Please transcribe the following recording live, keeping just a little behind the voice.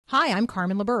Hi, I'm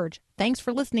Carmen LaBerge. Thanks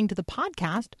for listening to the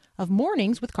podcast of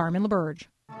Mornings with Carmen LaBerge.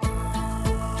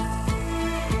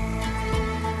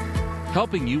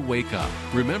 Helping you wake up,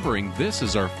 remembering this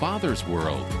is our Father's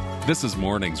world. This is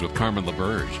Mornings with Carmen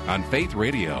LaBerge on Faith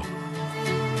Radio. If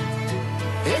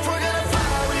we're gonna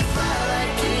fly, we fly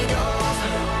like eagles.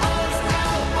 Arms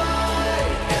out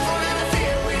wide. If we're gonna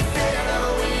fear, we fear no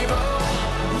evil.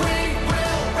 We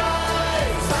will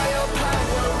rise. By your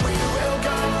power, we will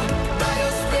go. By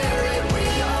your spirit, we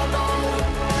are bold.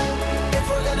 If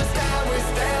we're gonna stand, we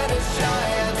stand as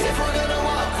giants. If we're gonna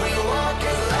walk, we walk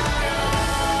as lions.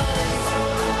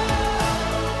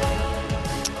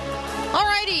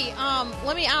 Alrighty,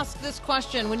 let me ask this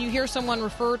question. When you hear someone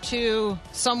refer to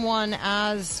someone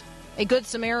as a good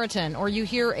Samaritan, or you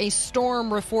hear a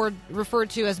storm referred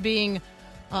to as being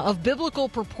of biblical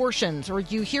proportions, or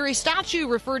you hear a statue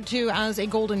referred to as a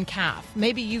golden calf,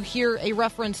 maybe you hear a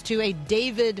reference to a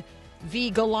David v.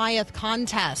 Goliath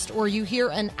contest, or you hear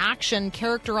an action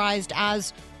characterized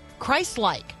as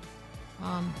Christ-like,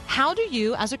 how do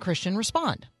you as a Christian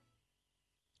respond?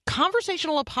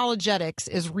 Conversational apologetics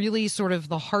is really sort of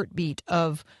the heartbeat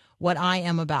of what I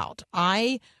am about.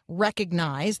 I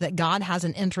recognize that God has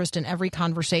an interest in every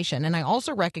conversation, and I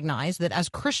also recognize that as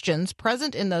Christians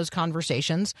present in those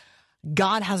conversations,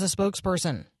 God has a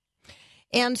spokesperson.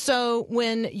 And so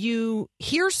when you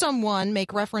hear someone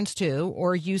make reference to,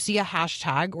 or you see a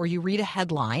hashtag, or you read a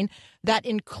headline that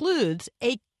includes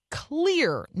a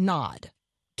clear nod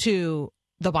to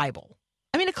the Bible,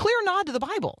 I mean, a clear nod to the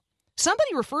Bible.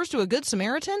 Somebody refers to a Good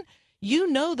Samaritan, you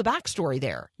know the backstory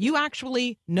there. You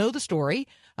actually know the story,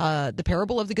 the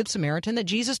parable of the Good Samaritan that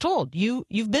Jesus told.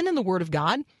 You've been in the Word of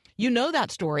God. You know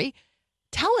that story.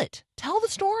 Tell it. Tell the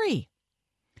story.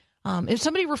 If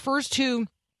somebody refers to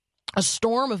a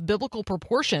storm of biblical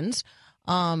proportions,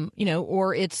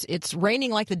 or it's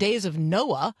raining like the days of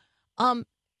Noah,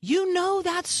 you know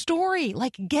that story.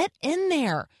 Like, get in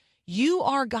there. You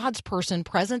are God's person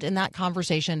present in that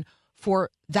conversation for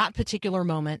that particular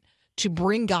moment to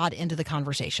bring God into the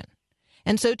conversation.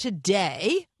 And so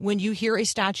today, when you hear a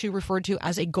statue referred to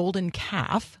as a golden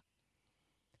calf,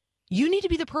 you need to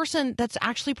be the person that's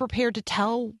actually prepared to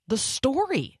tell the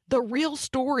story, the real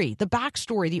story, the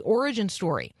backstory, the origin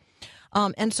story.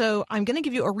 And so I'm going to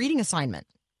give you a reading assignment.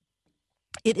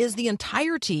 It is the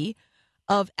entirety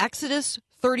of Exodus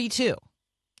 32.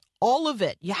 All of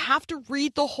it. You have to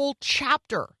read the whole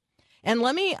chapter. And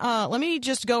let me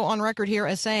just go on record here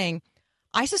as saying,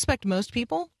 I suspect most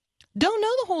people don't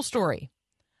know the whole story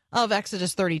of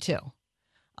Exodus 32.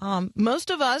 Most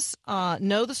of us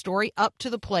know the story up to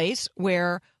the place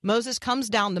where Moses comes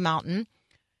down the mountain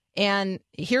and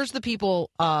hears the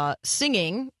people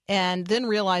singing, and then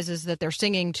realizes that they're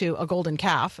singing to a golden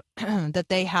calf that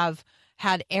they have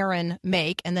had Aaron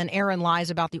make, and then Aaron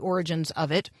lies about the origins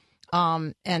of it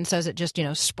and says it just,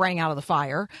 sprang out of the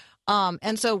fire.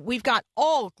 And so we got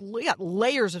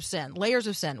layers of sin.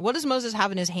 What does Moses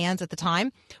have in his hands at the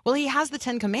time? Well, he has the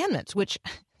 10 Commandments, which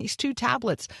these 2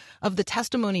 tablets of the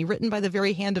testimony written by the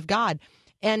very hand of God.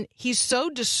 And he's so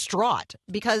distraught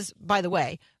because, by the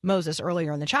way, Moses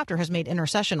earlier in the chapter has made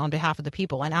intercession on behalf of the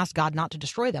people and asked God not to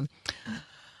destroy them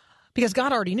because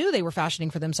God already knew they were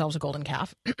fashioning for themselves a golden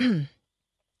calf.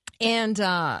 And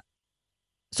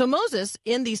so Moses,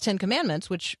 in these 10 Commandments,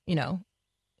 which,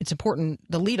 it's important,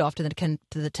 the lead off to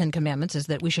the 10 Commandments is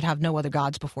that we should have no other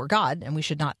gods before God, and we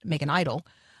should not make an idol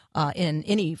in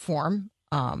any form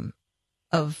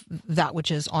of that which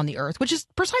is on the earth, which is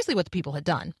precisely what the people had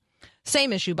done.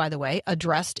 Same issue, by the way,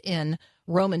 addressed in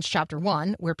Romans chapter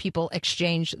 1, where people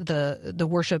exchanged the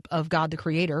worship of God the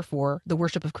Creator for the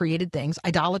worship of created things.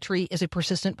 Idolatry is a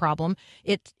persistent problem.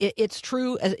 It's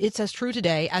true. It's as true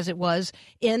today as it was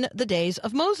in the days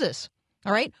of Moses.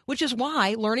 All right, which is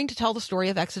why learning to tell the story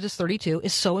of Exodus 32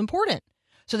 is so important,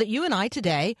 so that you and I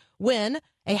today, when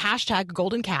a hashtag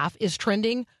golden calf is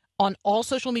trending on all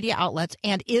social media outlets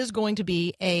and is going to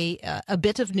be a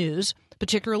bit of news,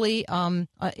 particularly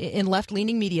in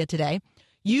left-leaning media today,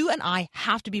 you and I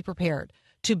have to be prepared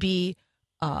to be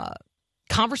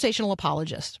conversational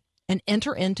apologists and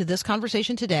enter into this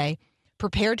conversation today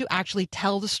prepared to actually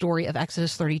tell the story of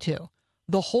Exodus 32,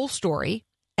 the whole story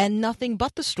and nothing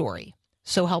but the story.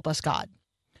 So help us God.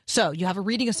 So you have a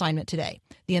reading assignment today,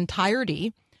 the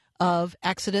entirety of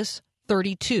Exodus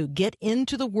 32. Get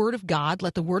into the Word of God.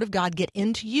 Let the Word of God get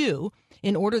into you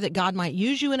in order that God might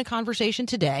use you in a conversation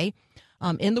today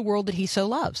in the world that he so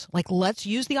loves. Like, let's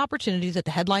use the opportunity that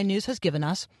the headline news has given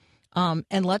us,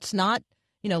 and let's not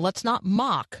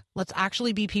mock. Let's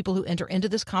actually be people who enter into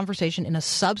this conversation in a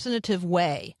substantive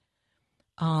way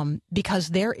because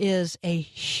there is a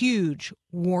huge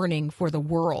warning for the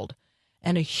world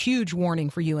and a huge warning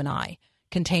for you and I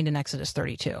contained in Exodus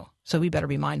 32. So we better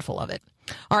be mindful of it.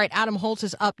 All right, Adam Holz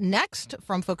is up next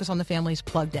from Focus on the Family's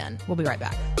Plugged In. We'll be right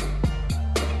back.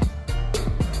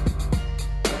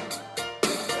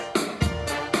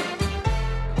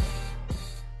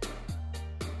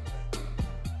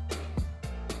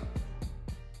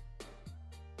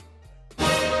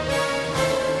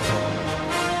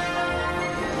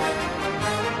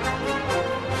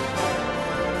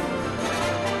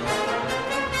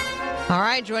 All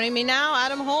right, joining me now,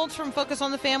 Adam Holz from Focus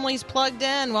on the Family's Plugged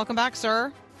In. Welcome back,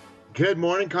 sir. Good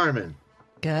morning, Carmen.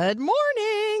 Good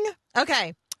morning.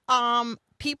 Okay.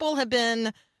 People have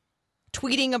been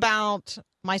tweeting about,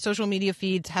 my social media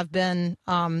feeds have been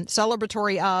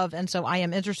celebratory of, and so I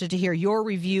am interested to hear your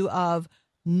review of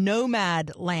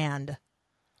Nomadland.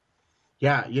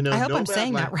 Yeah, I hope I'm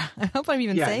saying that right. I hope I'm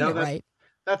even saying it right.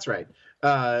 That's right.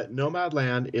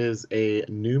 Nomadland is a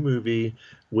new movie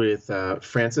with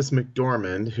Frances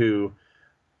McDormand, who,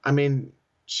 I mean,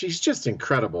 she's just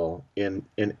incredible in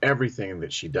everything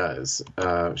that she does.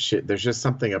 There's just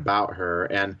something about her,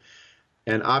 and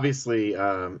obviously,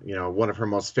 one of her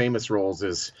most famous roles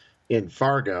is in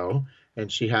Fargo,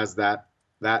 and she has that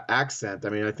accent. I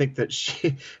mean, I think that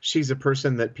she's a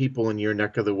person that people in your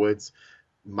neck of the woods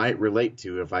might relate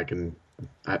to, if I can.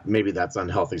 Maybe that's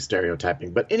unhealthy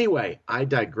stereotyping. But anyway, I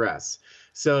digress.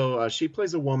 So she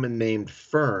plays a woman named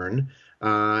Fern,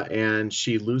 and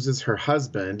she loses her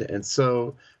husband. And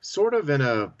so sort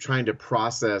of trying to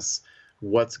process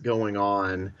what's going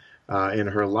on in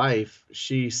her life,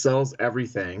 she sells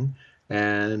everything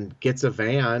and gets a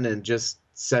van and just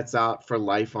sets out for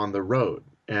life on the road.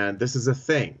 And this is a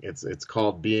thing. It's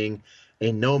called being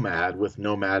a nomad, with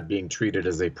nomad being treated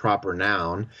as a proper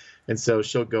noun. And so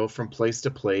she'll go from place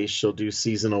to place. She'll do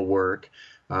seasonal work,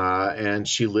 and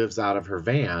she lives out of her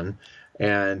van.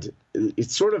 And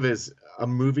it sort of is a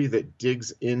movie that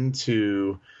digs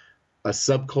into a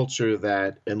subculture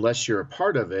that, unless you're a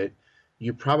part of it,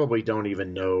 you probably don't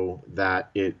even know that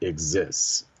it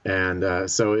exists. And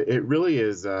so it really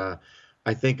is, I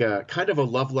think, a kind of a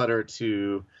love letter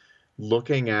to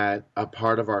looking at a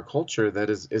part of our culture that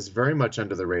is very much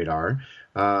under the radar.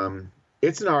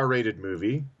 It's an R-rated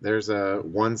movie. There's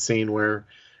one scene where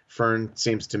Fern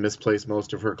seems to misplace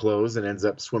most of her clothes and ends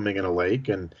up swimming in a lake,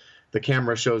 and the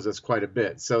camera shows us quite a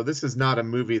bit. So this is not a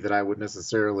movie that I would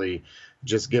necessarily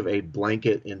just give a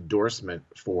blanket endorsement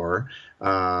for.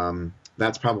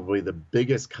 That's probably the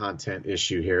biggest content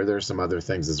issue here. There's some other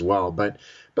things as well, but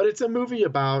it's a movie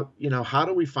about, how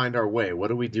do we find our way? What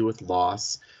do we do with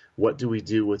loss? What do we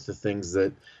do with the things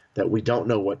that we don't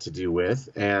know what to do with?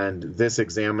 And this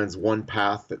examines one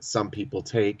path that some people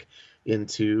take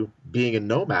into being a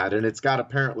nomad. And it's got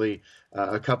apparently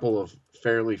a couple of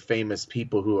fairly famous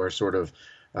people who are sort of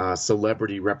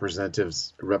celebrity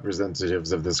representatives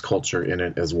of this culture in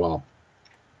it as well.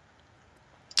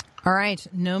 All right.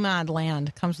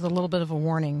 Nomadland comes with a little bit of a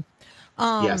warning.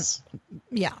 Yes.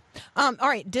 Yeah. All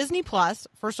right. Disney Plus.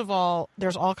 First of all,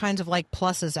 there's all kinds of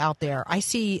pluses out there. I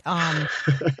see.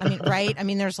 Right.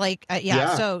 There's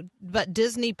Yeah. So, but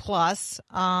Disney Plus,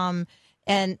 and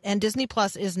Disney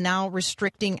Plus is now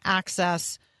restricting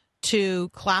access to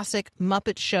classic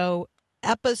Muppet Show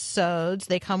episodes.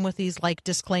 They come with these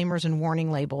disclaimers and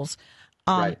warning labels.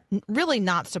 Right. Really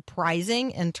not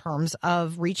surprising in terms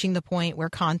of reaching the point where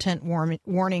content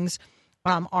warnings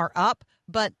are up.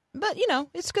 But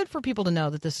it's good for people to know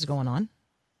that this is going on.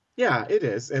 Yeah, it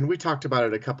is. And we talked about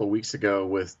it a couple of weeks ago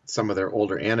with some of their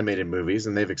older animated movies,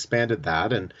 and they've expanded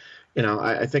that. And,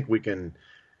 I think we can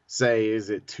say, is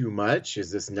it too much?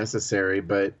 Is this necessary?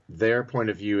 But their point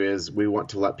of view is we want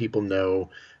to let people know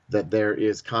that there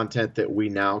is content that we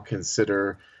now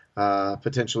consider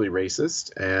potentially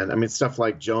racist. And stuff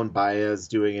like Joan Baez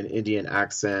doing an Indian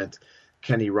accent,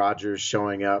 Kenny Rogers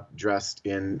showing up dressed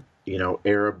in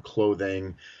Arab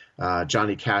clothing,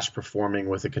 Johnny Cash performing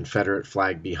with a Confederate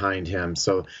flag behind him.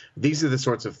 So these are the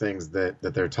sorts of things that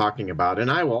they're talking about.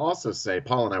 And I will also say,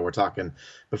 Paul and I were talking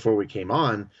before we came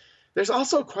on, there's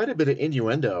also quite a bit of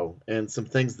innuendo and some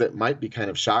things that might be kind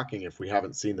of shocking if we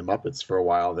haven't seen the Muppets for a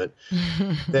while that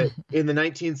in the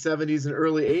 1970s and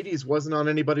early 80s wasn't on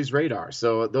anybody's radar.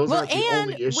 So those aren't the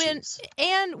only issues.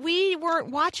 And we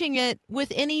weren't watching it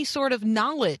with any sort of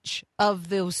knowledge of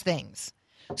those things.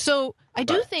 So I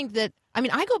do think that,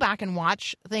 I go back and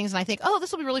watch things and I think, oh,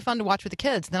 this will be really fun to watch with the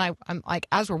kids. And then I'm like,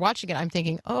 as we're watching it, I'm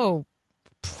thinking, oh,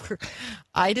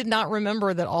 I did not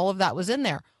remember that all of that was in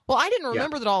there. Well, I didn't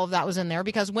remember that all of that was in there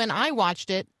because when I watched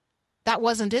it, that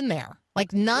wasn't in there.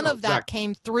 None of that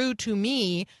came through to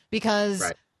me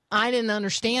because I didn't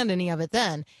understand any of it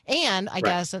then. And I Right.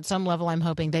 guess at some level, I'm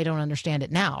hoping they don't understand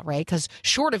it now, right? Because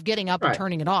short of getting up and Right.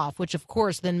 turning it off, which of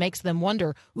course then makes them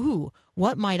wonder, ooh,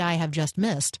 what might I have just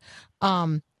missed?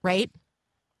 Right?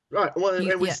 Right. Well,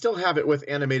 and we Yeah. still have it with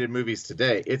animated movies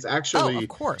today. It's Oh, actually of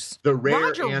course. the rare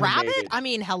Roger Rabbit? animated. I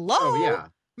mean, hello. Oh yeah,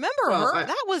 Remember Well, her?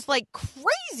 That was like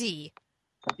crazy.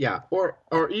 yeah. Or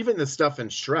even the stuff in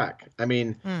Shrek. I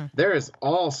mean, Hmm. there is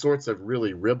all sorts of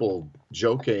really ribald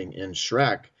joking in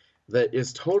Shrek that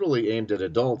is totally aimed at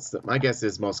adults that my guess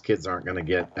is most kids aren't going to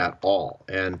get at all.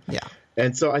 Yeah.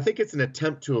 And so I think it's an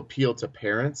attempt to appeal to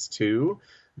parents too,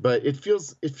 but it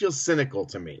feels cynical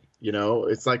to me. You know,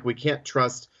 it's like we can't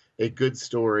trust a good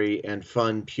story and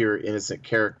fun, pure, innocent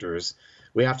characters.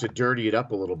 We have to dirty it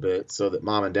up a little bit so that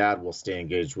mom and dad will stay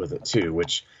engaged with it too,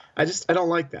 which I don't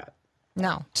like that.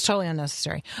 No, it's totally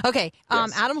unnecessary. Okay,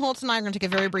 Yes. Adam Holtz and I are going to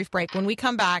take a very brief break. When we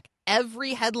come back,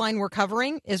 every headline we're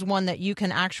covering is one that you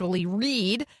can actually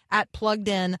read at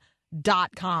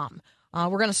pluggedin.com. We're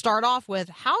going to start off with,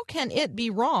 how can it be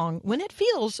wrong when it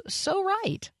feels so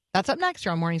right? That's up next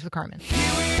here on Mornings with Carmen.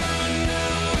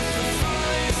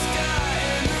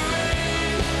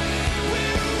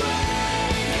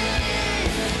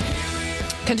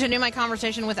 Continue my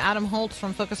conversation with Adam Holtz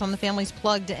from Focus on the Family's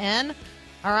Plugged In.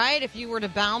 All right, if you were to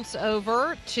bounce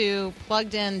over to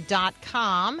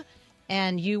pluggedin.com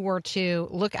and you were to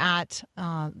look at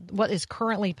what is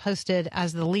currently posted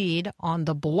as the lead on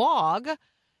the blog,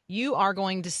 you are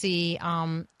going to see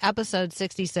episode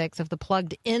 66 of the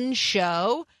Plugged In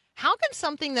show. How can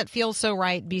something that feels so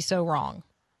right be so wrong?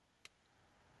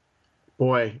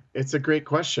 Boy, it's a great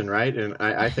question, right? And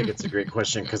I think it's a great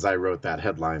question because I wrote that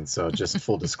headline. So just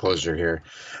full disclosure here.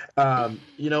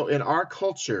 You know, in our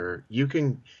culture, you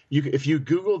can if you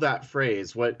Google that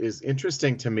phrase, what is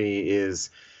interesting to me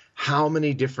is how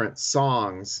many different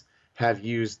songs have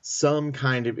used some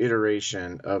kind of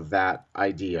iteration of that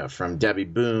idea, from Debbie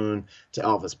Boone to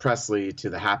Elvis Presley to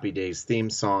the Happy Days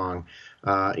theme song.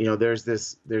 You know, there's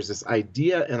this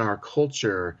idea in our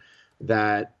culture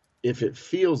that if it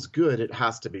feels good, it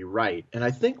has to be right. And I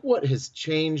think what has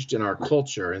changed in our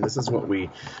culture, and this is what we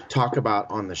talk about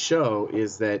on the show,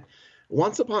 is that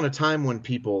once upon a time when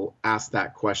people asked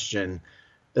that question,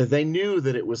 they knew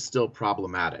that it was still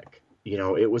problematic. You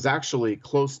know, it was actually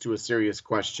close to a serious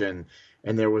question,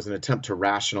 and there was an attempt to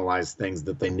rationalize things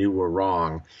that they knew were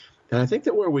wrong. And I think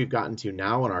that where we've gotten to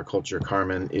now in our culture,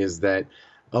 Carmen, is that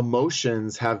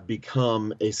emotions have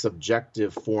become a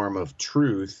subjective form of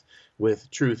truth,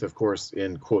 with truth, of course,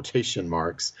 in quotation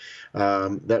marks,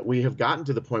 that we have gotten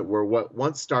to the point where what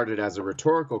once started as a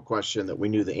rhetorical question that we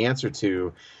knew the answer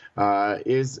to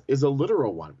is a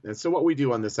literal one. And so what we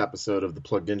do on this episode of the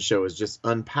Plugged In Show is just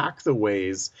unpack the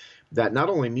ways that not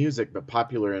only music, but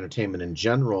popular entertainment in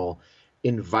general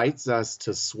invites us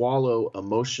to swallow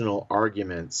emotional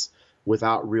arguments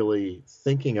without really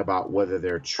thinking about whether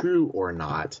they're true or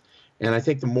not. And I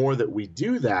think the more that we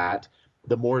do that,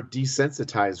 the more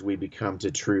desensitized we become to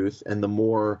truth, and the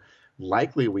more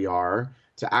likely we are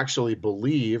to actually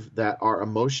believe that our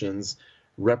emotions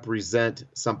represent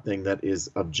something that is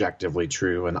objectively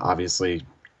true. And obviously,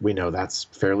 we know that's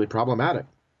fairly problematic.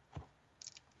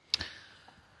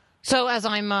 So as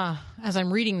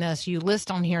I'm reading this, you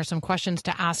list on here some questions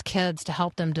to ask kids to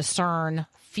help them discern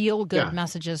feel-good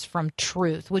messages from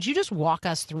truth. Would you just walk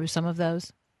us through some of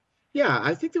those? Yeah,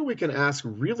 I think that we can ask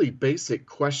really basic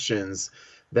questions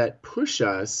that push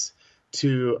us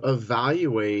to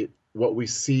evaluate what we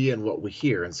see and what we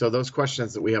hear. And so those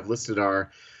questions that we have listed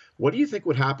are, what do you think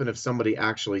would happen if somebody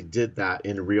actually did that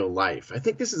in real life? I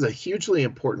think this is a hugely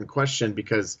important question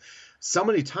because so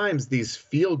many times these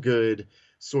feel-good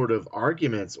sort of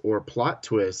arguments or plot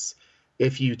twists,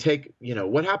 if you take, you know,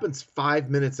 what happens 5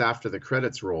 minutes after the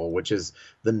credits roll, which is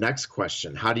the next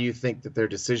question, how do you think that their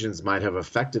decisions might have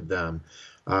affected them?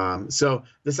 So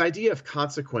this idea of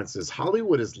consequences,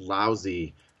 Hollywood is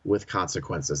lousy with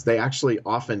consequences. They actually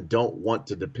often don't want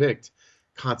to depict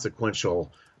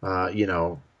consequential,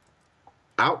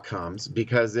 outcomes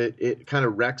because it kind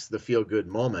of wrecks the feel-good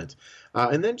moment.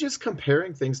 And then just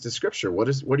comparing things to Scripture. What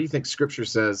do you think Scripture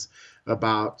says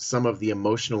about some of the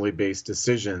emotionally based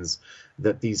decisions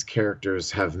that these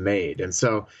characters have made? And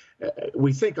so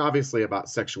we think obviously about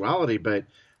sexuality, but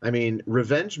I mean,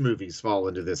 revenge movies fall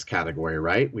into this category,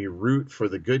 right? We root for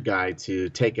the good guy to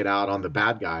take it out on the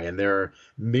bad guy, and there are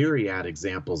myriad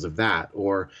examples of that.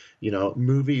 Or, you know,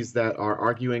 movies that are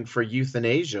arguing for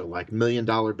euthanasia, like $1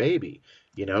 Million Baby.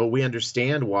 You know, we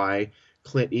understand why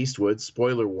Clint Eastwood,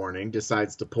 spoiler warning,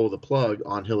 decides to pull the plug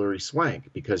on Hilary Swank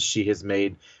because she has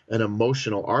made an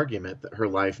emotional argument that her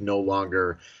life no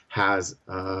longer has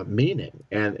meaning.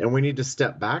 And we need to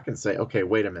step back and say, okay,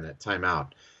 wait a minute, time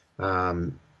out.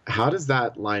 How does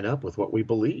that line up with what we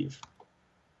believe?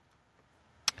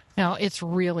 No, it's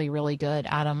really, really good,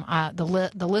 Adam.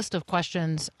 The list of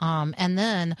questions and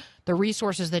then the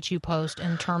resources that you post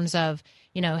in terms of,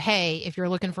 hey, if you're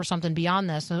looking for something beyond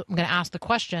this, I'm going to ask the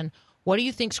question, what do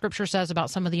you think Scripture says about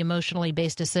some of the emotionally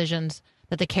based decisions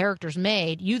that the characters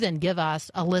made? You then give us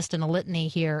a list and a litany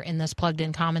here in this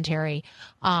plugged-in commentary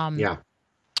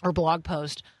or blog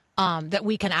post that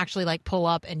we can actually pull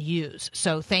up and use.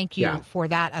 So thank you for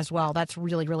that as well. That's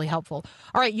really, really helpful.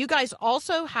 All right, you guys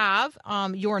also have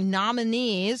your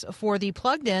nominees for the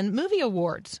Plugged In Movie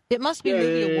Awards. It must be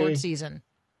Movie Award season.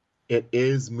 It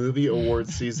is Movie Award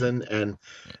season, and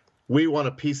we want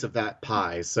a piece of that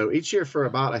pie. So each year for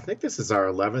about, I think this is our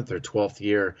 11th or 12th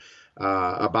year,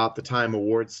 about the time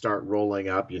awards start rolling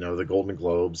up, the Golden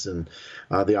Globes and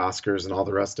the Oscars and all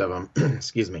the rest of them,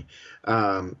 excuse me.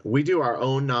 We do our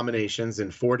own nominations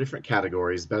in 4 different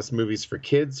categories: Best Movies for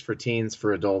Kids, for Teens,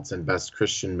 for Adults, and Best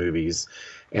Christian Movies.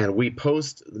 And we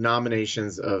post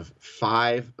nominations of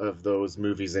 5 of those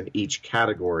movies in each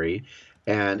category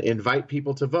and invite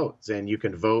people to vote. And you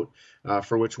can vote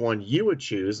for which one you would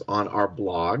choose on our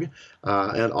blog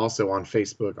and also on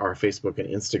Facebook, our Facebook and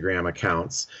Instagram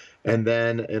accounts. And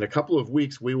then in a couple of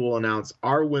weeks, we will announce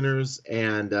our winners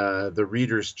and the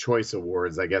Reader's Choice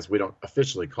Awards. I guess we don't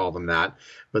officially call them that,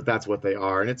 but that's what they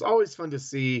are. And it's always fun to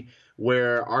see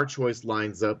where our choice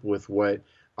lines up with what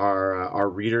our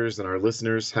readers and our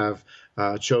listeners have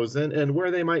chosen and where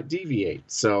they might deviate.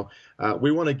 So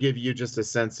we want to give you just a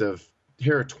sense of,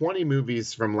 here are 20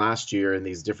 movies from last year in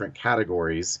these different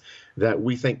categories that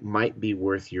we think might be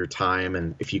worth your time.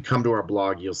 And if you come to our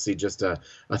blog, you'll see just a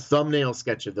thumbnail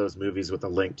sketch of those movies with a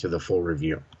link to the full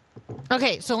review.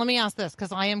 Okay, so let me ask this,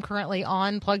 because I am currently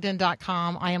on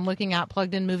pluggedin.com. I am looking at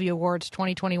Plugged In Movie Awards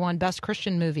 2021 Best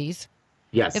Christian Movies.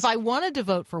 Yes. If I wanted to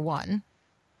vote for one,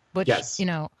 which,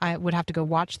 I would have to go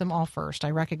watch them all first. I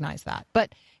recognize that.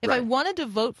 But if I wanted to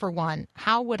vote for one,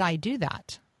 how would I do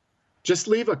that? Just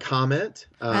leave a comment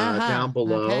down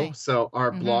below. Okay. So our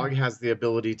blog has the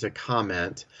ability to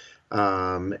comment.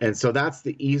 And so that's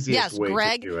the easiest way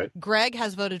to do it. Greg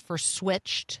has voted for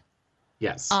Switched.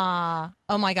 Yes. Oh,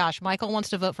 my gosh. Michael wants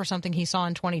to vote for something he saw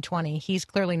in 2020. He's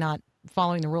clearly not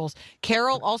following the rules.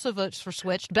 Carol also votes for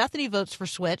Switched. Bethany votes for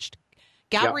Switched.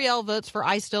 Gabrielle votes for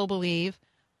I Still Believe.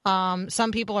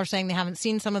 Some people are saying they haven't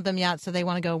seen some of them yet, so they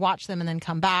want to go watch them and then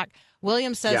come back.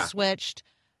 William says Switched.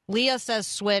 Leah says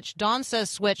Switched. Dawn says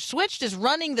Switched. Switched is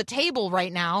running the table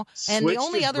right now, and the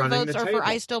only other votes are for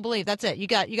I Still Believe. That's it. You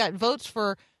got votes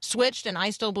for Switched and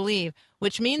I Still Believe,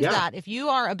 which means that if you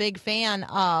are a big fan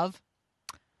of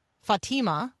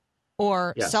Fatima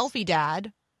or Selfie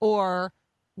Dad or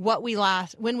when we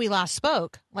last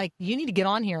spoke, you need to get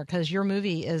on here because your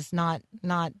movie is not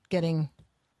getting,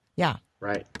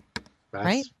 Right.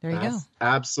 Right? There you go.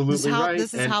 Absolutely right.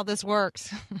 This is how this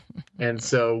works. And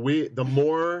so the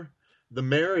more, the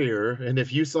merrier. And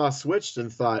if you saw Switched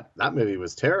and thought that movie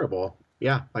was terrible,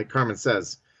 like Carmen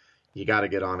says, you got to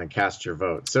get on and cast your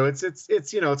vote. So it's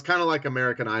kind of like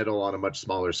American Idol on a much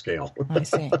smaller scale. I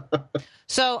see.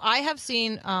 So I have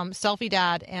seen Selfie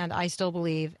Dad and I Still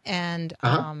Believe, and so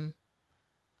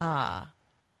I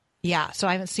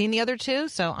haven't seen the other two,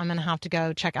 so I'm going to have to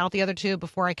go check out the other two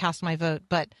before I cast my vote.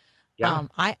 But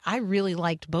I really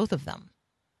liked both of them.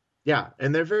 Yeah,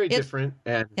 and they're very different.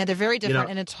 And they're very different,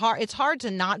 and it's hard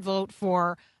to not vote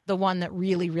for the one that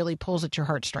really, really pulls at your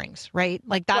heartstrings, right?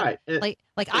 Like that, right.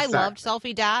 I loved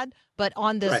Selfie Dad, but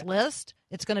on this list,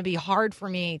 it's going to be hard for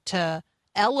me to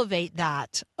elevate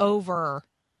that over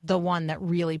the one that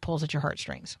really pulls at your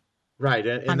heartstrings. Right,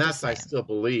 and that's I Still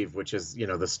Believe, which is,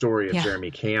 the story of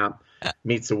Jeremy Camp,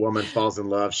 meets a woman, falls in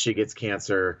love, she gets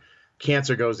cancer.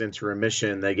 Cancer goes into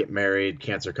remission. They get married.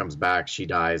 Cancer comes back. She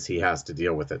dies. He has to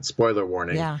deal with it. Spoiler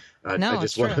warning. Yeah. No, I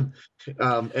just it's true.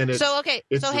 And it's, so okay.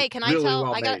 It's so hey, can really I tell?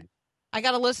 Well I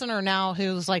got a listener now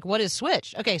who's like, "What is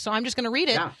Switch?" Okay, so I'm just going to read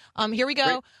it. Yeah. Here we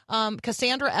go.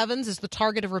 Cassandra Evans is the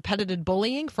target of repeated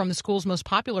bullying from the school's most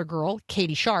popular girl,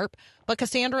 Katie Sharp. But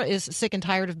Cassandra is sick and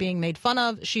tired of being made fun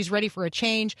of. She's ready for a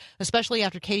change, especially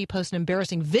after Katie posts an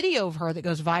embarrassing video of her that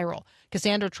goes viral.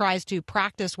 Cassandra tries to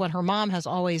practice what her mom has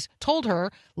always told her: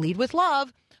 lead with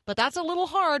love. But that's a little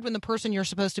hard when the person you're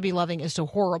supposed to be loving is so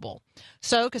horrible.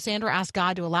 So Cassandra asked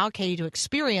God to allow Katie to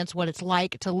experience what it's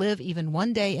like to live even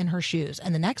one day in her shoes.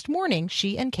 And the next morning,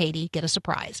 she and Katie get a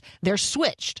surprise. They're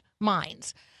switched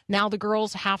minds. Now the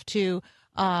girls have to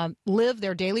live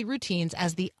their daily routines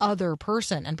as the other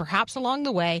person. And perhaps along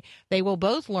the way, they will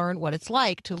both learn what it's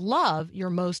like to love your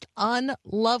most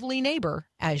unlovely neighbor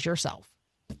as yourself.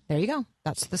 There you go.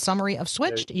 That's the summary of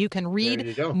Switched. You can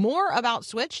read more about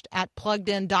Switched at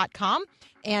pluggedin.com,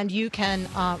 and you can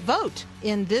vote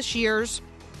in this year's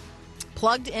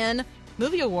Plugged In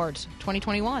Movie Awards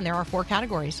 2021. There are 4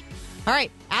 categories. All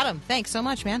right, Adam, thanks so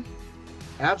much, man.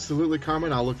 Absolutely,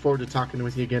 Carmen. I'll look forward to talking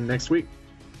with you again next week.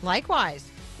 Likewise.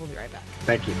 We'll be right back.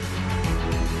 Thank you.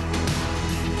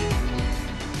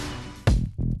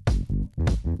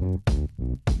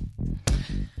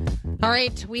 All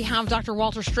right, we have Dr.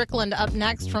 Walter Strickland up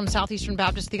next from Southeastern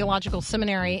Baptist Theological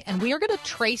Seminary, and we are going to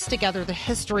trace together the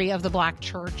history of the Black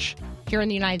church here in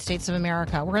the United States of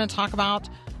America. We're going to talk about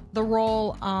the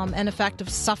role and effect of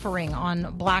suffering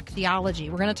on Black theology.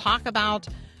 We're going to talk about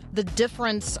the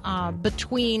difference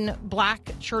between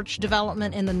Black church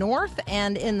development in the North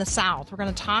and in the South. We're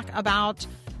going to talk about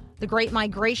the Great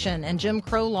Migration and Jim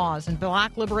Crow laws and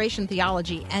Black liberation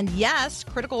theology, and yes,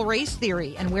 critical race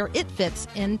theory and where it fits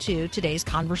into today's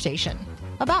conversation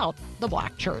about the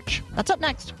Black church. That's up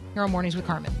next here on Mornings with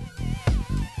Carmen.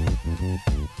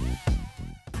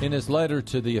 In his letter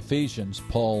to the Ephesians,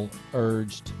 Paul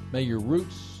urged, "May your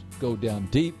roots go down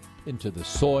deep into the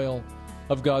soil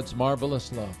of God's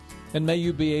marvelous love, and may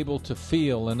you be able to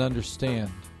feel and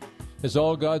understand, as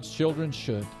all God's children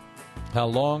should, how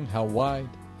long, how wide,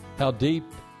 how deep,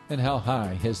 and how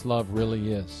high His love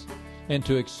really is, and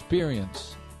to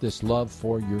experience this love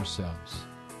for yourselves."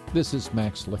 This is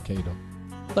Max Lucado.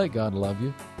 Let God love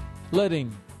you. Let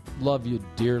Him love you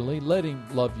dearly. Let Him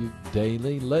love you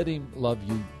daily. Let Him love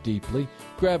you deeply.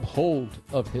 Grab hold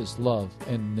of His love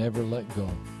and never let go.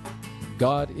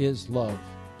 God is love.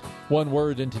 One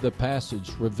word into the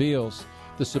passage reveals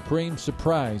the supreme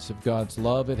surprise of God's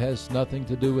love. It has nothing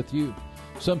to do with you.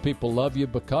 Some people love you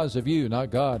because of you,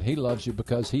 not God. He loves you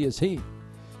because He is He.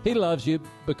 He loves you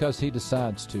because He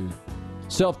decides to.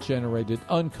 Self-generated,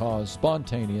 uncaused,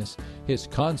 spontaneous, His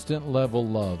constant level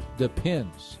love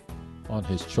depends on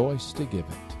His choice to give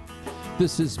it.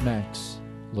 This is Max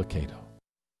Lucado.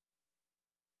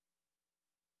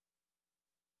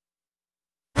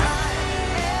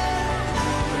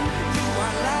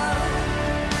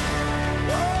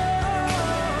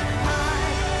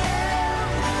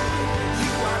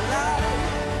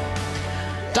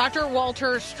 Dr.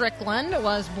 Walter Strickland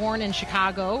was born in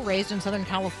Chicago, raised in Southern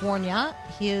California.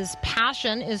 His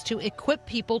passion is to equip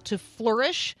people to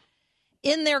flourish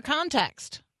in their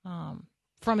context,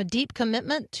 from a deep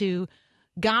commitment to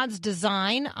God's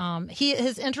design.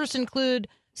 His interests include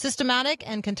systematic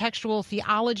and contextual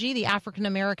theology, the African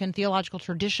American theological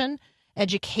tradition,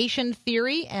 education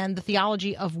theory, and the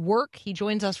theology of work. He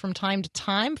joins us from time to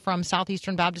time from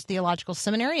Southeastern Baptist Theological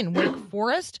Seminary in Wake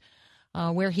Forest,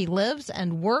 where he lives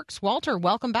and works. Walter,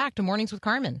 welcome back to Mornings with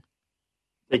Carmen.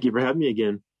 Thank you for having me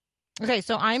again. Okay,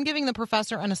 so I'm giving the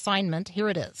professor an assignment. Here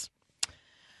it is.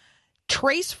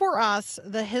 Trace for us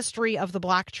the history of the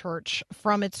Black church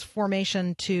from its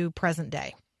formation to present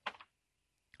day.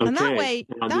 Okay. And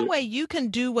that way you can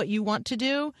do what you want to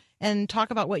do and talk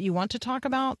about what you want to talk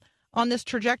about on this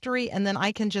trajectory, and then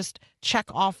I can just check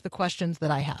off the questions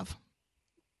that I have.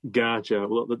 Gotcha.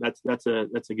 Well, that's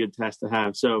a good task to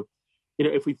have. So,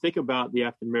 if we think about the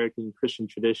African American Christian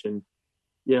tradition,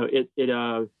 it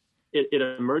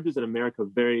emerges in America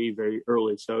very, very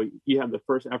early. So you have the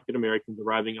first African Americans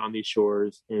arriving on these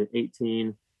shores in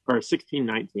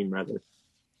 1619 rather.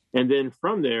 And then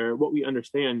from there, what we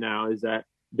understand now is that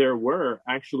there were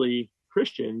actually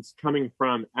Christians coming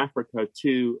from Africa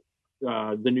to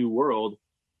the New World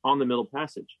on the Middle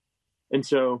Passage. And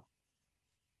so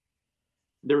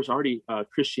there was already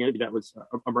Christianity that was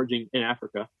emerging in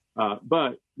Africa.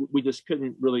 But we just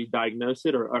couldn't really diagnose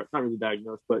it, or not really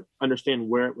diagnose, but understand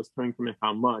where it was coming from and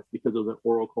how much, because it was an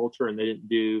oral culture and they didn't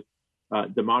do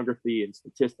demography and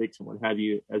statistics and what have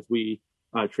you as we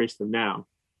trace them now.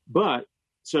 But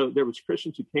so there was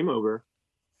Christians who came over,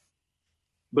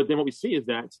 but then what we see is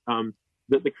that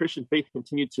the Christian faith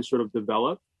continued to sort of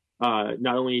develop,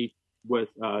 not only with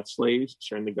slaves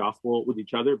sharing the gospel with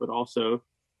each other, but also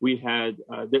we had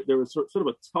there was sort of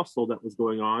a tussle that was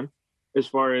going on as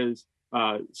far as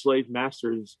slave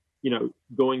masters,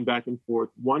 going back and forth,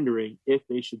 wondering if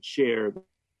they should share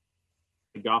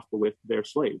the gospel with their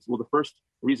slaves. Well, the first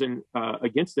reason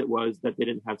against it was that they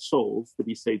didn't have souls to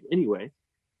be saved anyway.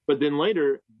 But then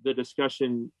later, the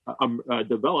discussion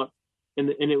developed,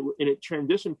 and it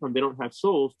transitioned from they don't have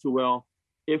souls to, well,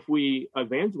 if we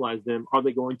evangelize them, are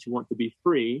they going to want to be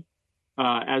free?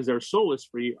 As their soul is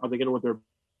free, are they going to want their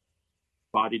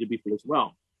body to be free as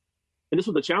well? And this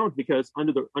was a challenge because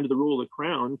under the rule of the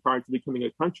crown, prior to becoming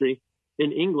a country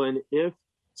in England, if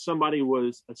somebody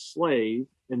was a slave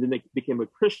and then they became a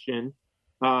Christian,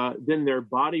 then their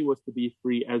body was to be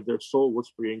free as their soul was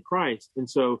free in Christ. And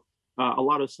so a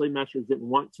lot of slave masters didn't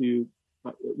want to,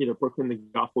 proclaim the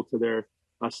gospel to their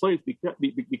slaves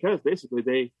because basically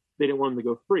they didn't want them to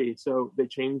go free. So they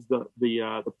changed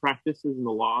the practices and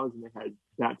the laws, and they had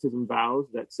baptism vows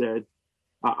that said,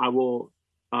 I will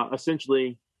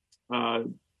essentially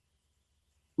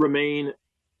remain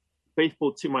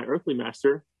faithful to my earthly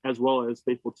master as well as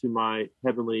faithful to my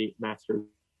heavenly master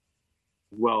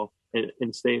as well,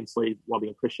 and stay enslaved while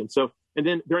being Christian. So, and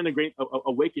then during the Great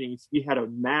Awakenings, you had a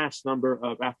mass number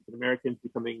of African Americans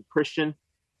becoming Christian,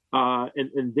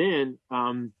 and then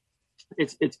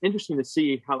it's interesting to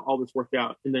see how all this worked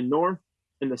out. In the North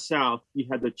and the South, you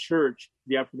had the church,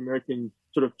 the African American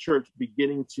sort of church,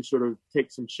 beginning to sort of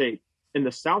take some shape. In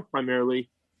the South, primarily,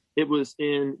 it was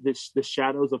in the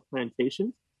shadows of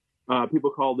plantations.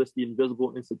 People call this the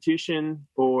invisible institution,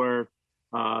 or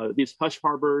these hush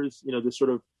harbors, this sort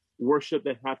of worship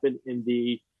that happened in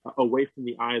the away from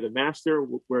the eye of the master,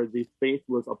 where the faith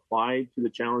was applied to the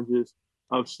challenges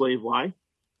of slave life.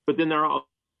 But then there are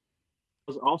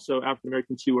also African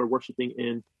Americans who are worshiping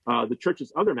in the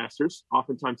church's other masters,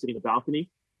 oftentimes sitting in a balcony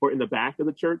or in the back of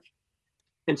the church.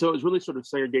 And so it was really sort of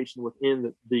segregation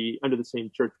within the under the same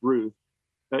church roof,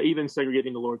 even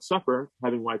segregating the Lord's Supper,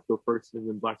 having whites go first and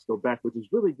then blacks go back, which is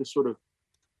really just sort of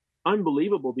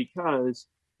unbelievable, because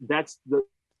that's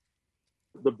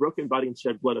the broken body and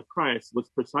shed blood of Christ was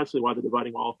precisely why the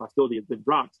dividing wall of hostility has been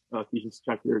dropped, Ephesians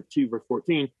chapter 2, verse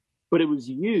 14. But it was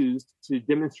used to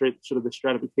demonstrate sort of the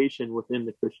stratification within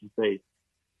the Christian faith.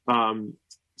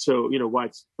 So,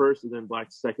 whites first and then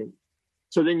blacks second.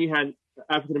 So then you had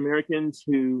African Americans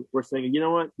who were saying,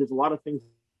 there's a lot of things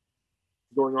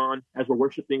going on as we're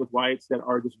worshiping with whites that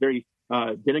are just very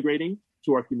denigrating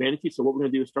to our humanity. So what we're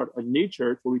going to do is start a new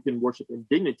church where we can worship in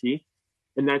dignity.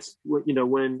 And that's what,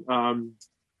 when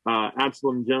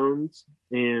Absalom Jones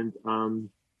and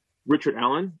Richard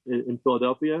Allen in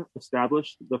Philadelphia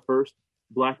established the first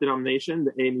black denomination,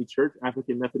 the AME Church,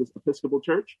 African Methodist Episcopal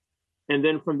Church. And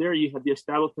then from there, you had the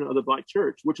establishment of the black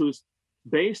church, which was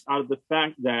based out of the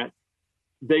fact that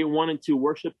they wanted to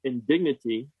worship in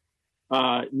dignity,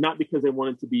 not because they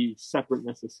wanted to be separate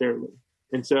necessarily.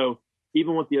 And so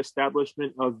even with the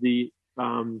establishment of the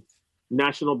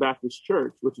National Baptist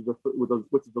Church, which is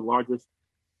the largest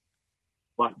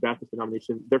Black Baptist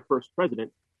denomination, their first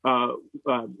president,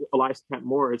 Elias Camp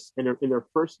Morris, in their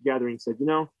first gathering said,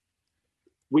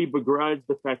 we begrudge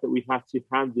the fact that we have to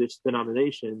have this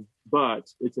denomination, but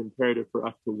it's imperative for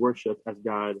us to worship as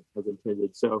God has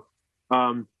intended. So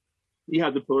you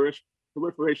have the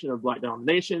proliferation of Black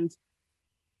denominations.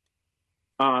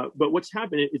 But what's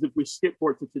happening is, if we skip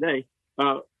forward to today,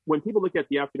 when people look at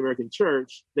the African American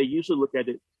church, they usually look at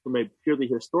it from a purely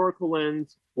historical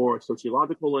lens or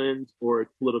sociological lens or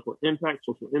political impact,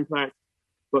 social impact.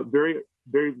 But very,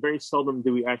 very, very seldom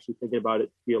do we actually think about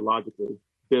it theologically,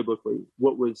 biblically.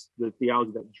 What was the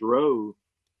theology that drove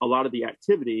a lot of the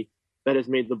activity that has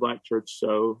made the Black church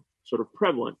so sort of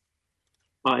prevalent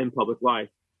in public life?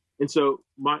 And so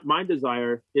my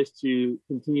desire is to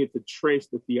continue to trace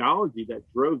the theology that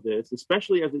drove this,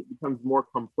 especially as it becomes more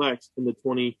complex in the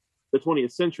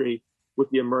 20th century with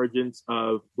the emergence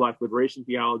of Black liberation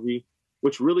theology,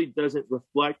 which really doesn't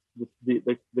reflect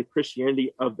the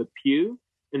Christianity of the pew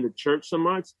in the church so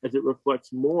much as it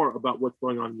reflects more about what's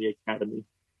going on in the academy.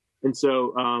 And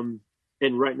so,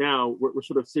 and right now we're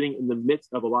sort of sitting in the midst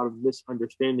of a lot of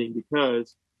misunderstanding,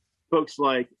 because folks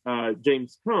like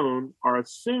James Cone are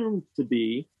assumed to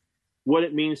be what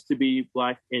it means to be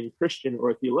Black and Christian or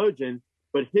a theologian,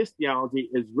 but his theology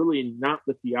is really not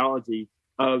the theology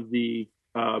of the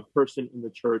person in the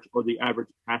church or the average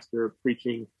pastor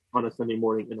preaching on a Sunday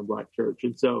morning in a Black church.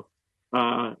 And so,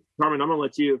 Carmen, I'm going to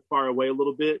let you fire away a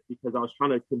little bit, because I was trying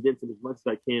to condense it as much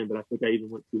as I can, but I think I even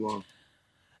went too long.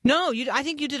 No, I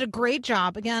think you did a great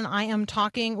job. Again, I am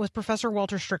talking with Professor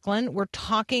Walter Strickland. We're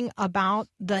talking about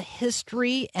the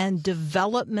history and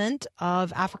development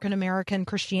of African-American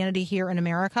Christianity here in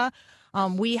America.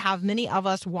 Many of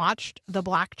us watched the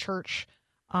Black Church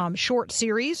short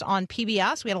series on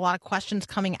PBS. We had a lot of questions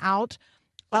coming out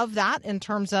of that in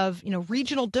terms of,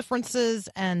 regional differences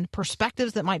and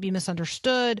perspectives that might be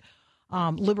misunderstood.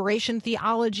 Liberation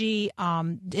theology,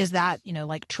 is that,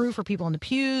 true for people in the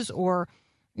pews, or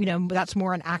that's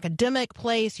more an academic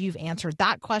place? You've answered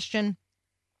that question.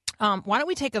 Why don't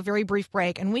we take a very brief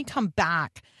break, and when we come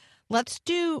back, let's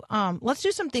do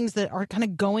some things that are kind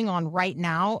of going on right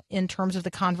now in terms of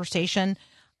the conversation.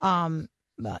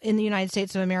 in the United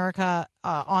States of America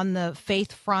on the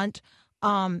faith front.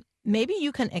 Maybe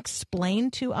you can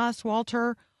explain to us,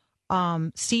 Walter,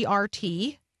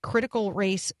 CRT, critical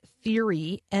race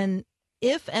theory, and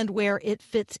if and where it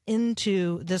fits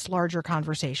into this larger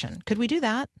conversation. Could we do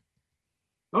that?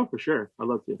 Oh, for sure. I'd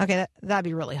love to. Okay, that'd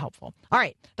be really helpful. All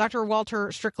right, Dr.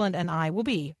 Walter Strickland and I will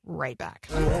be right back.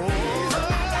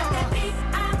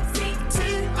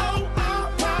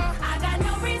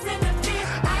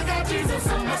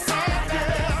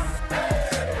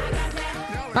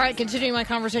 All right, continuing my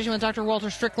conversation with Dr. Walter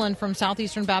Strickland from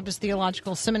Southeastern Baptist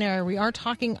Theological Seminary. We are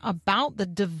talking about the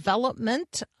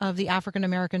development of the African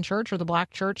American church, or the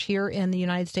Black church, here in the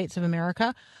United States of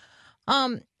America.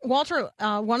 Walter,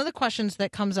 one of the questions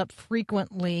that comes up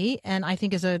frequently, and I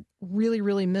think is a really,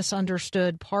 really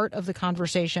misunderstood part of the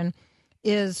conversation,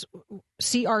 is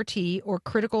CRT, or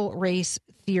critical race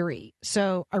theory.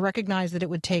 So I recognize that it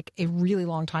would take a really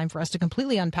long time for us to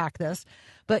completely unpack this,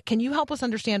 but can you help us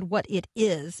understand what it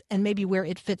is and maybe where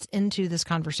it fits into this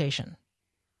conversation?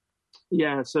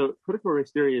 Yeah, so critical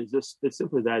race theory is it's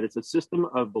simply that. It's a system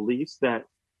of beliefs that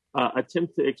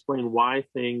attempt to explain why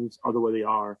things are the way they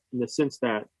are, in the sense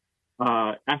that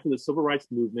after the civil rights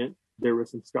movement, there were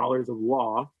some scholars of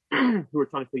law who were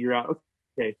trying to figure out,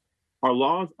 okay, our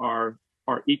laws are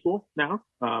equal now,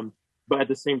 but at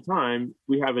the same time,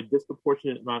 we have a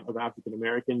disproportionate amount of African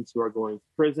Americans who are going to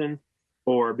prison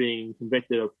or being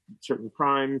convicted of certain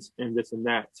crimes and this and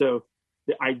that. So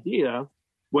the idea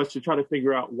was to try to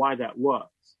figure out why that was.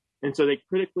 And so they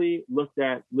critically looked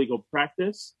at legal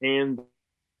practice and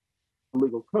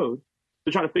legal code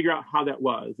to try to figure out how that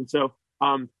was. And so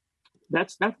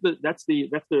that's the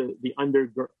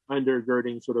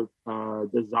undergirding sort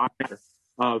of desire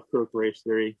of critical race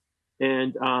theory.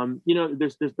 And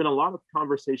there's been a lot of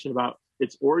conversation about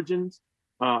its origins,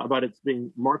 about its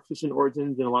being Marxist in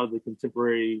origins, in a lot of the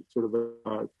contemporary sort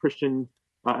of Christian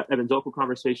evangelical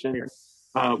conversation,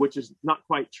 which is not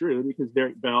quite true, because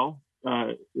Derek Bell,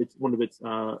 it's one of its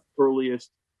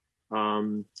earliest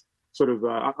sort of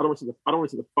I don't want to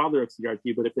say the father of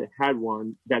CRT, but if it had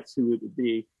one, that's who it would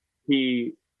be.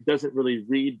 He doesn't really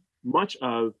read much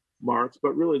of Marx,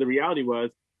 but really the reality was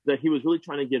that he was really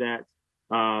trying to get at,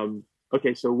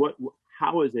 so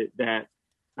how is it that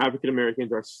African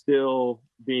Americans are still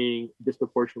being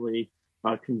disproportionately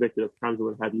convicted of crimes and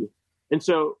what have you? And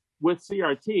so with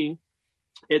CRT,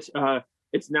 it's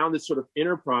now this sort of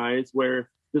enterprise where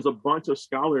there's a bunch of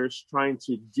scholars trying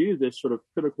to do this sort of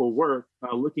critical work,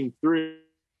 looking through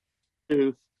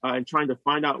and trying to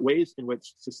find out ways in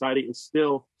which society is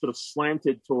still sort of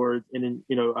slanted towards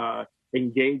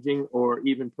engaging or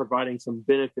even providing some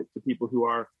benefit to people who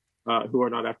are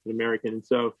not African American. And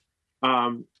so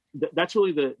that's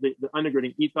really the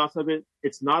undergirding ethos of it.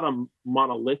 It's not a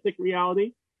monolithic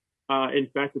reality. In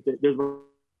fact, there's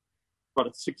about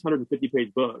a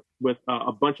 650-page book with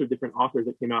a bunch of different authors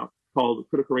that came out called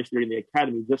Critical Race Theory in the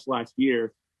Academy just last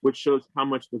year, which shows how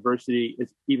much diversity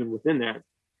is even within that.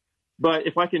 But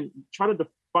if I can try to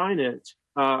define it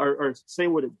or say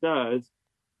what it does,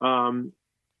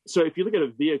 so if you look at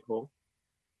a vehicle,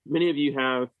 many of you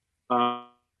have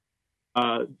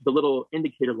the little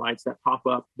indicator lights that pop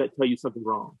up that tell you something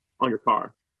wrong on your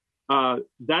car.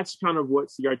 That's kind of what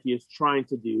CRT is trying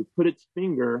to do, put its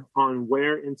finger on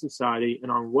where in society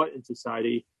and on what in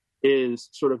society is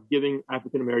sort of giving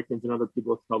African Americans and other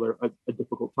people of color a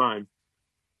difficult time.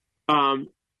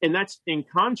 And that's in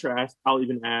contrast, I'll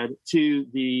even add, to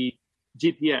the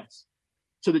GPS.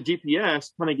 So the GPS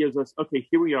kind of gives us, okay,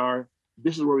 here we are.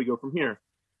 This is where we go from here.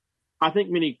 I think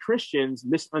many Christians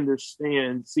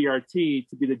misunderstand CRT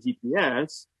to be the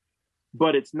GPS,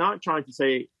 but it's not trying to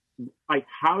say like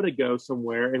how to go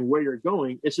somewhere and where you're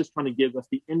going. It's just trying to give us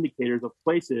the indicators of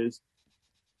places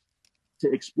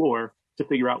to explore to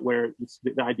figure out where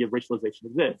the idea of racialization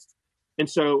exists. And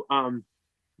so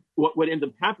what ends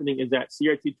up happening is that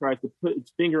CRT tries to put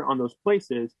its finger on those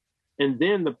places, and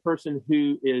then the person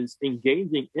who is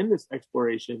engaging in this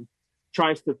exploration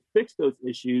tries to fix those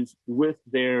issues with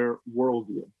their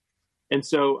worldview. And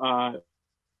so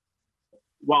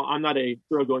while I'm not a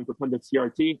thoroughgoing proponent of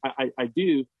CRT, I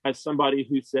do, as somebody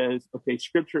who says, okay,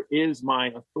 Scripture is my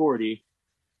authority,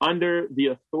 under the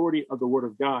authority of the Word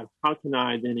of God, how can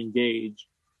I then engage,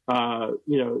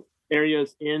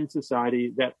 areas in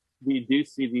society that we do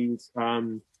see these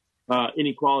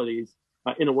inequalities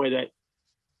in a way that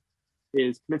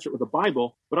is commensurate with the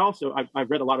Bible, but also I've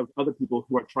read a lot of other people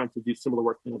who are trying to do similar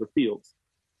work in other fields.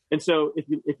 And so if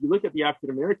you look at the African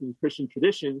American Christian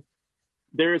tradition,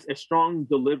 there's a strong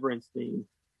deliverance theme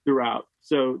throughout.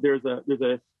 So if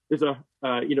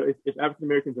African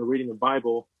Americans are reading the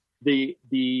Bible,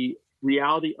 the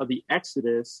reality of the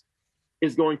Exodus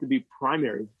is going to be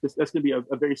primary. That's going to be a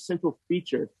very central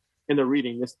feature in the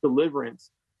reading, this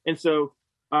deliverance. And so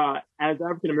as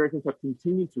African Americans have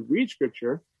continued to read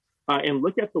Scripture and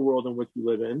look at the world in which we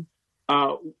live in,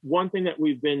 one thing that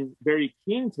we've been very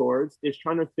keen towards is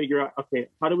trying to figure out, okay,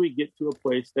 how do we get to a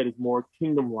place that is more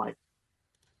kingdom-like,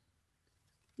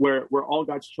 where all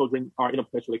God's children are in a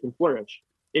place where they can flourish.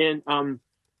 And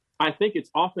I think it's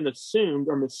often assumed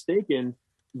or mistaken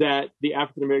that the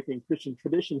African American Christian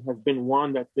tradition has been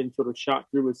one that's been sort of shot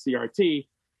through with CRT,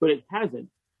 but it hasn't.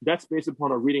 That's based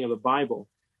upon a reading of the Bible.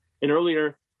 And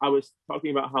earlier, I was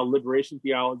talking about how liberation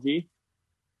theology,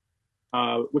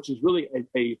 which is really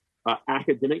a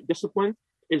academic discipline,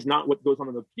 is not what goes on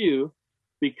in the pew,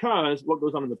 because what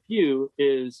goes on in the pew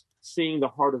is seeing the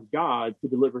heart of God to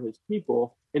deliver his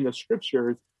people in the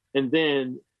Scriptures, and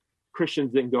then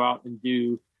Christians then go out and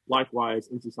do likewise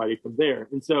in society from there.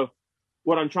 And so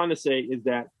what I'm trying to say is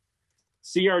that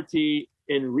CRT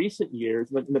in recent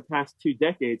years, in the past 2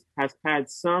 decades, has had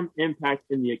some impact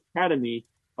in the academy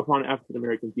upon African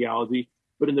American theology,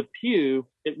 but in the pew,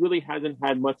 it really hasn't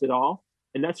had much at all.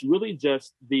 And that's really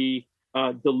just the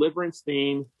deliverance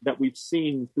theme that we've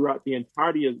seen throughout the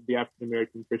entirety of the African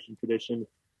American Christian tradition,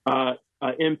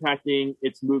 impacting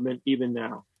its movement even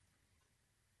now.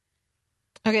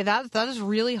 Okay, that is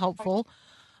really helpful.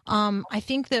 I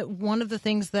think that one of the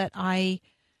things that I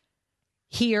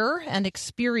hear and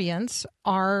experience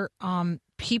are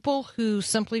people who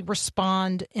simply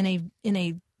respond in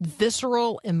a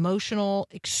visceral, emotional,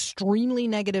 extremely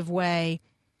negative way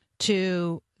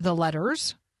to the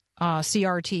letters,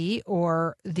 CRT,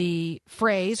 or the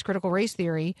phrase critical race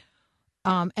theory,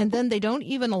 and then they don't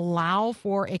even allow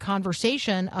for a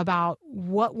conversation about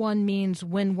what one means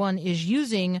when one is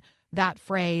using that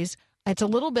phrase. It's a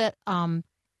little bit,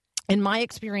 in my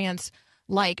experience,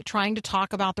 like trying to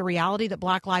talk about the reality that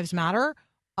Black Lives Matter,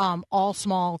 all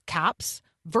small caps,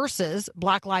 versus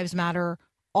Black Lives Matter,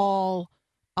 all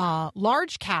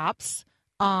large caps,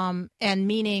 and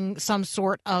meaning some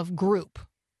sort of group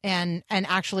and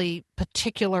actually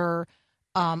particular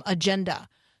agenda.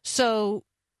 So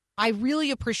I really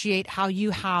appreciate how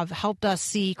you have helped us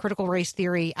see critical race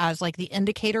theory as like the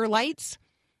indicator lights.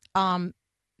 And,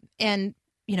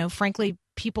 frankly,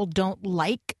 people don't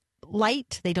like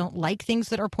light. They don't like things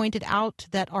that are pointed out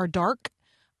that are dark,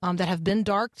 that have been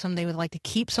dark. They would like to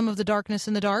keep some of the darkness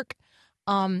in the dark.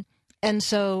 And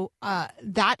so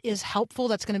that is helpful.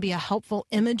 That's going to be a helpful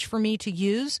image for me to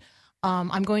use.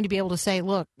 I'm going to be able to say,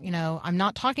 look, I'm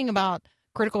not talking about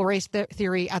critical race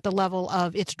theory at the level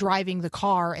of it's driving the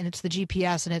car and it's the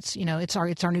GPS and it's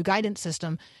our new guidance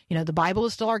system. The Bible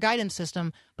is still our guidance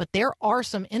system, but there are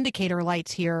some indicator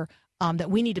lights here that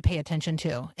we need to pay attention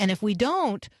to. And if we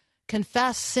don't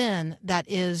confess sin that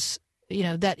is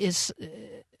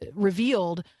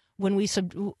revealed when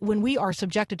we are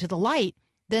subjected to the light,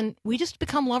 then we just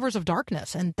become lovers of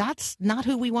darkness, and that's not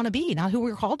who we want to be, not who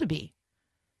we're called to be.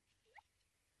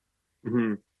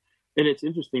 Mm-hmm. And it's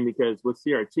interesting because with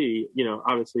CRT,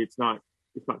 obviously it's not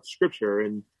scripture,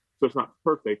 and so it's not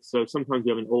perfect. So sometimes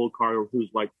you have an old car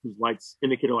whose lights,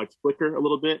 indicator lights, flicker a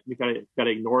little bit. You gotta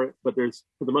ignore it. But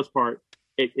for the most part,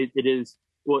 it is,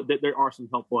 well, there are some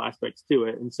helpful aspects to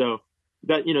it. And so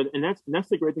that, and that's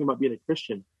the great thing about being a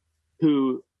Christian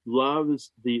who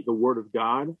loves the Word of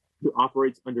God, who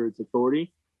operates under its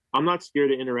authority. I'm not scared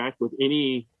to interact with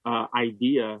any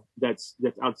idea that's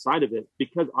outside of it,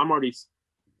 because I'm already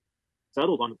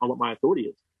settled on what my authority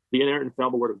is, the inerrant and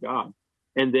infallible Word of God.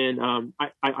 And then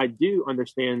I do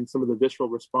understand some of the visceral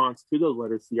response to the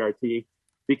letter CRT,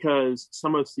 because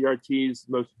some of CRT's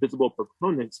most visible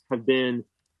proponents have been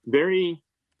very,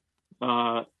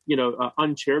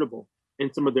 uncharitable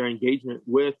in some of their engagement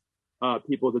with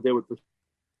people that they would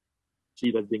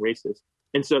perceive as being racist.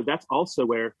 And so that's also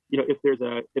where, if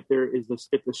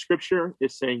the scripture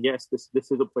is saying, yes, this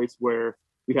is a place where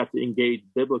we have to engage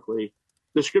biblically,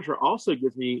 the scripture also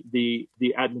gives me the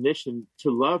admonition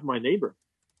to love my neighbor.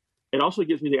 It also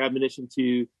gives me the admonition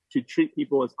to treat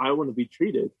people as I want to be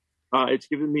treated. It's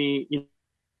given me,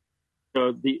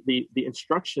 the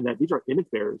instruction that these are image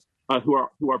bearers who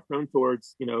are prone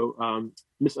towards,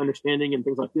 misunderstanding and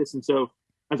things like this. And so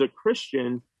as a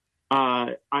Christian,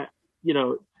 I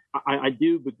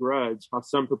do begrudge how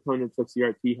some proponents of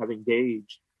CRT have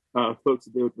engaged folks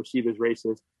that they would perceive as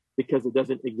racist, because it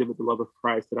doesn't exhibit the love of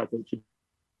Christ that I think should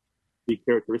be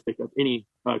characteristic of any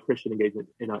Christian engagement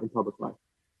in public life.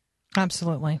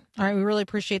 Absolutely. All right. We really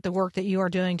appreciate the work that you are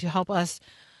doing to help us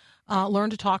learn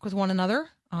to talk with one another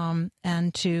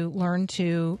and to learn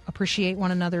to appreciate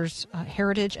one another's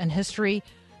heritage and history.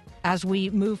 as we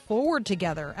move forward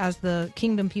together as the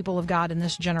kingdom people of God in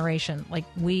this generation. Like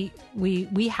we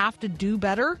have to do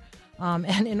better,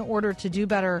 and in order to do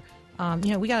better,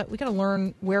 we got to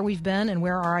learn where we've been and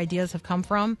where our ideas have come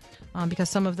from, because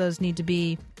some of those need to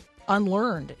be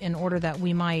unlearned in order that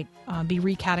we might be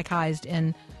recatechized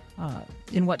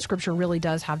in what Scripture really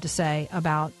does have to say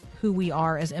about who we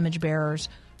are as image bearers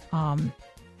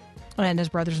and as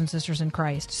brothers and sisters in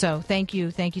Christ. So thank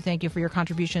you for your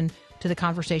contribution to the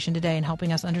conversation today and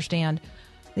helping us understand,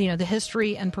 the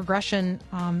history and progression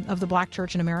of the Black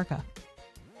church in America.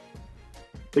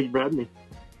 Thank you for having me.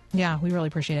 Yeah, we really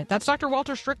appreciate it. That's Dr.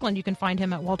 Walter Strickland. You can find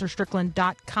him at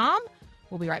walterstrickland.com.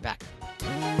 We'll be right back.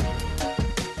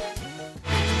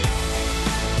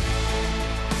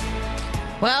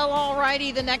 Well, all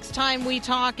righty. The next time we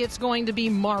talk, it's going to be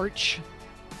March.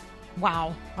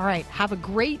 Wow. All right. Have a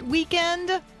great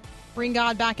weekend. Bring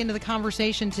God back into the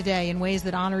conversation today in ways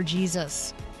that honor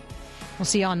Jesus. We'll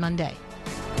see you on Monday.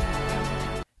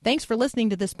 Thanks for listening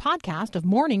to this podcast of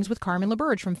Mornings with Carmen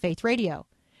LaBerge from Faith Radio.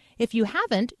 If you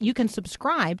haven't, you can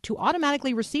subscribe to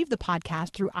automatically receive the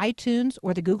podcast through iTunes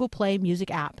or the Google Play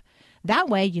Music app. That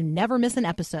way you never miss an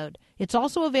episode. It's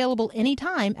also available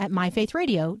anytime at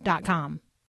myfaithradio.com.